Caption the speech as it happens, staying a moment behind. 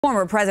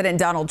Former President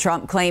Donald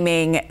Trump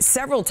claiming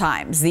several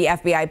times the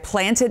FBI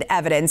planted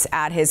evidence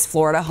at his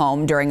Florida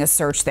home during a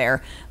search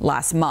there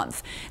last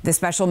month. The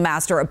special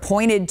master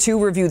appointed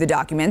to review the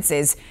documents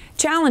is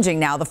challenging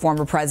now the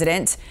former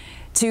president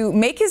to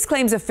make his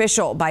claims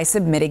official by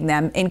submitting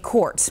them in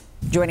court.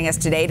 Joining us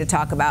today to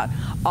talk about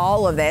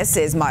all of this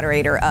is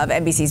moderator of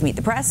NBC's Meet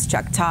the Press,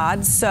 Chuck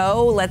Todd.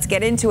 So let's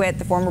get into it.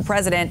 The former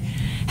president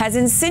has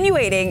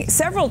insinuating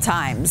several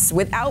times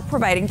without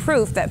providing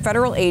proof that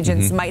federal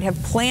agents might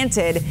have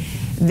planted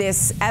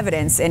this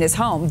evidence in his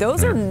home.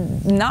 Those are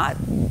not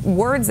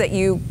words that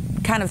you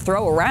kind of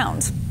throw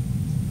around.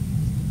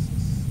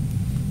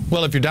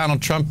 Well, if you're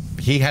Donald Trump,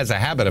 he has a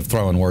habit of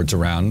throwing words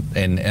around,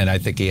 and I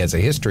think he has a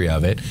history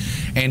of it.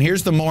 And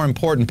here's the more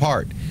important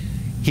part.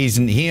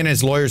 He and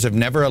his lawyers have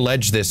never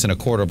alleged this in a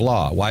court of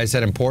law. Why is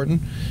that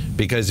important?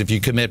 Because if you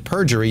commit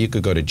perjury, you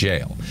could go to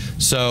jail.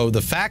 So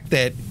the fact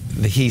that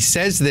he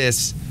says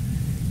this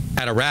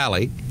at a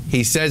rally,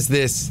 he says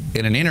this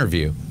in an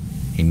interview,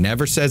 he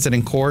never says it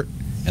in court,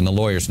 and the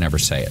lawyers never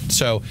say it.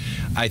 So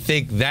I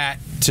think that,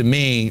 to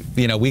me,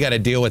 you know, we got to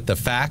deal with the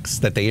facts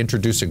that they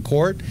introduce in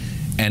court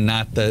and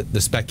not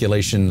the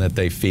speculation that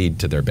they feed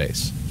to their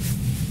base.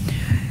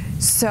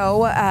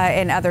 So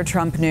in other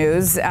Trump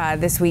news,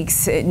 this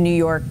week's New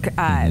York,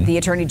 the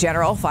Attorney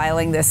General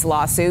filing this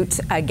lawsuit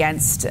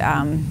against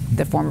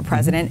the former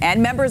president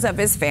and members of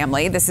his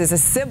family. This is a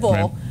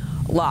civil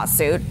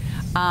lawsuit.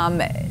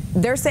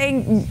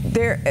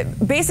 They're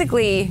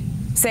basically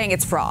saying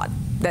it's fraud,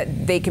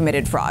 that they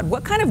committed fraud.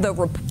 What kind of the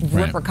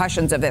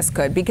repercussions of this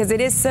could, because it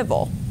is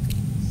civil?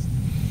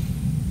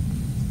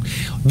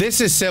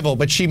 This is civil,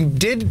 but she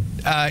did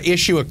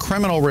issue a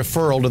criminal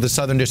referral to the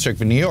Southern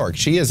District of New York.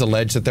 She has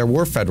alleged that there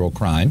were federal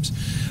crimes.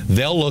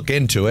 They'll look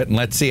into it, and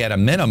let's see, at a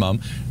minimum,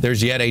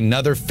 there's yet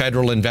another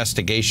federal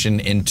investigation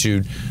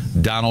into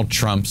Donald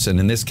Trump's, and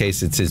in this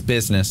case, it's his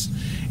business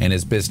and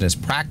his business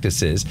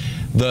practices.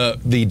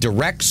 The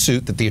direct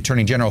suit that the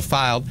Attorney General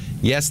filed,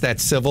 yes,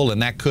 that's civil,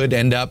 and that could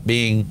end up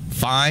being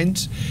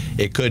fines.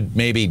 It could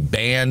maybe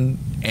ban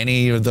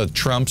any of the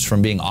Trumps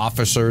from being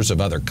officers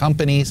of other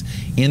companies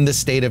in the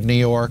state of New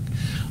York.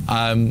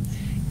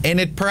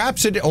 And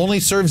perhaps it only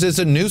serves as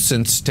a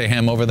nuisance to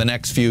him over the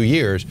next few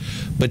years.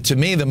 But to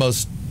me, the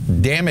most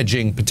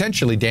damaging,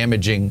 potentially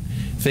damaging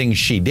thing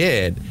she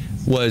did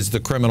was the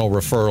criminal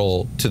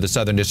referral to the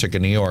Southern District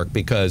of New York,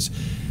 because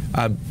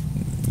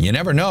you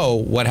never know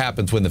what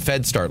happens when the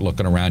feds start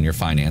looking around your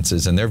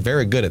finances, and they're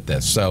very good at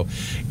this. So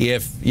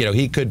if, you know,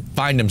 he could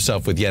find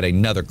himself with yet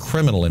another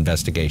criminal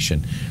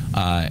investigation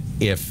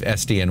if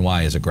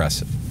SDNY is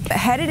aggressive.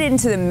 Headed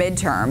into the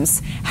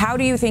midterms, how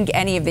do you think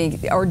any of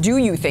the, or do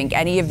you think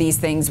any of these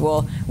things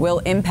will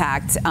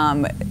impact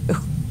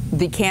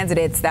the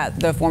candidates that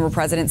the former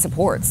president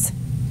supports?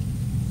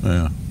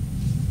 Yeah.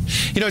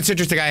 You know, it's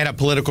interesting. I had a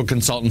political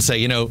consultant say,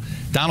 you know,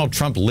 Donald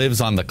Trump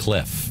lives on the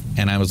cliff.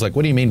 And I was like,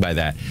 what do you mean by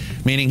that?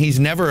 Meaning he's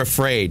never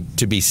afraid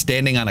to be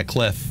standing on a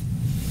cliff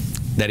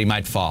that he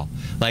might fall.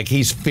 Like,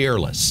 he's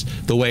fearless,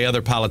 the way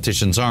other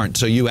politicians aren't.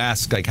 So you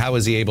ask, like, how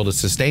is he able to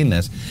sustain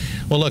this?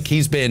 Well, look,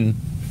 he's been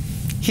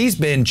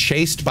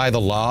chased by the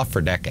law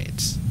for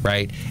decades,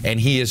 right? And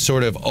he has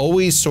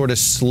always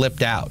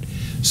slipped out.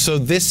 So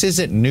this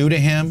isn't new to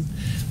him.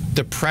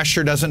 The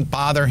pressure doesn't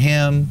bother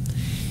him.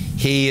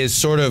 He is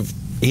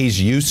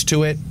he's used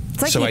to it.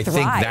 Like, so I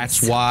think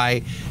that's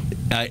why.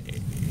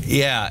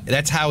 Yeah,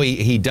 that's how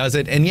he does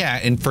it. And yeah,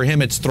 and for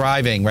him it's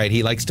thriving, right?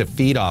 He likes to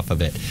feed off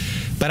of it.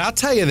 But I'll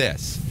tell you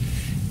this,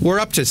 we're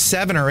up to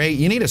 7 or 8.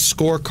 You need a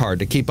scorecard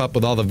to keep up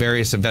with all the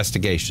various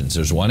investigations.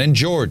 There's one in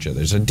Georgia,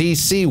 there's a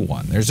DC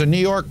one, there's a New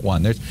York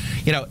one,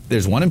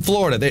 there's one in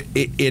Florida.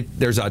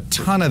 There's a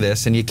ton of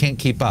this, and you can't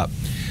keep up.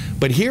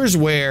 But here's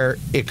where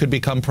it could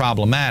become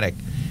problematic.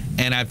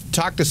 And I've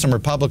talked to some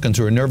Republicans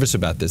who are nervous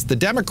about this. The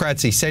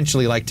Democrats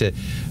essentially like to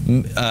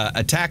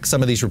attack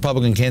some of these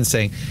Republican candidates,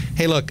 saying,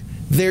 hey, look,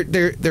 they have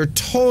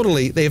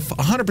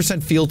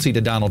 100% fealty to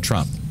Donald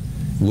Trump.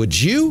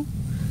 Would you?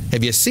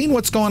 Have you seen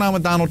what's going on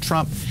with Donald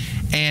Trump?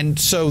 And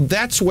so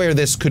that's where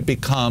this could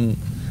become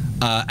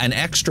an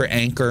extra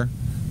anchor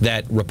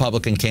that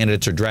Republican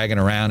candidates are dragging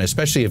around,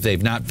 especially if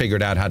they've not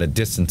figured out how to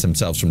distance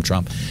themselves from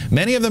Trump.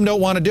 Many of them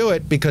don't want to do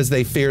it because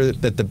they fear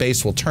that the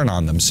base will turn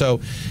on them. So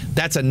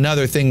that's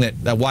another thing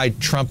that why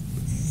Trump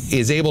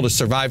is able to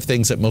survive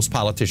things that most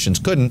politicians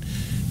couldn't,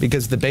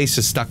 because the base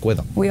is stuck with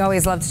him. We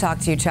always love to talk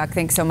to you, Chuck.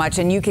 Thanks so much.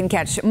 And you can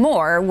catch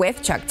more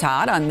with Chuck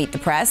Todd on Meet the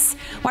Press.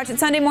 Watch it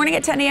Sunday morning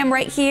at 10 a.m.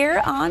 right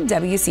here on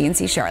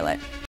WCNC Charlotte.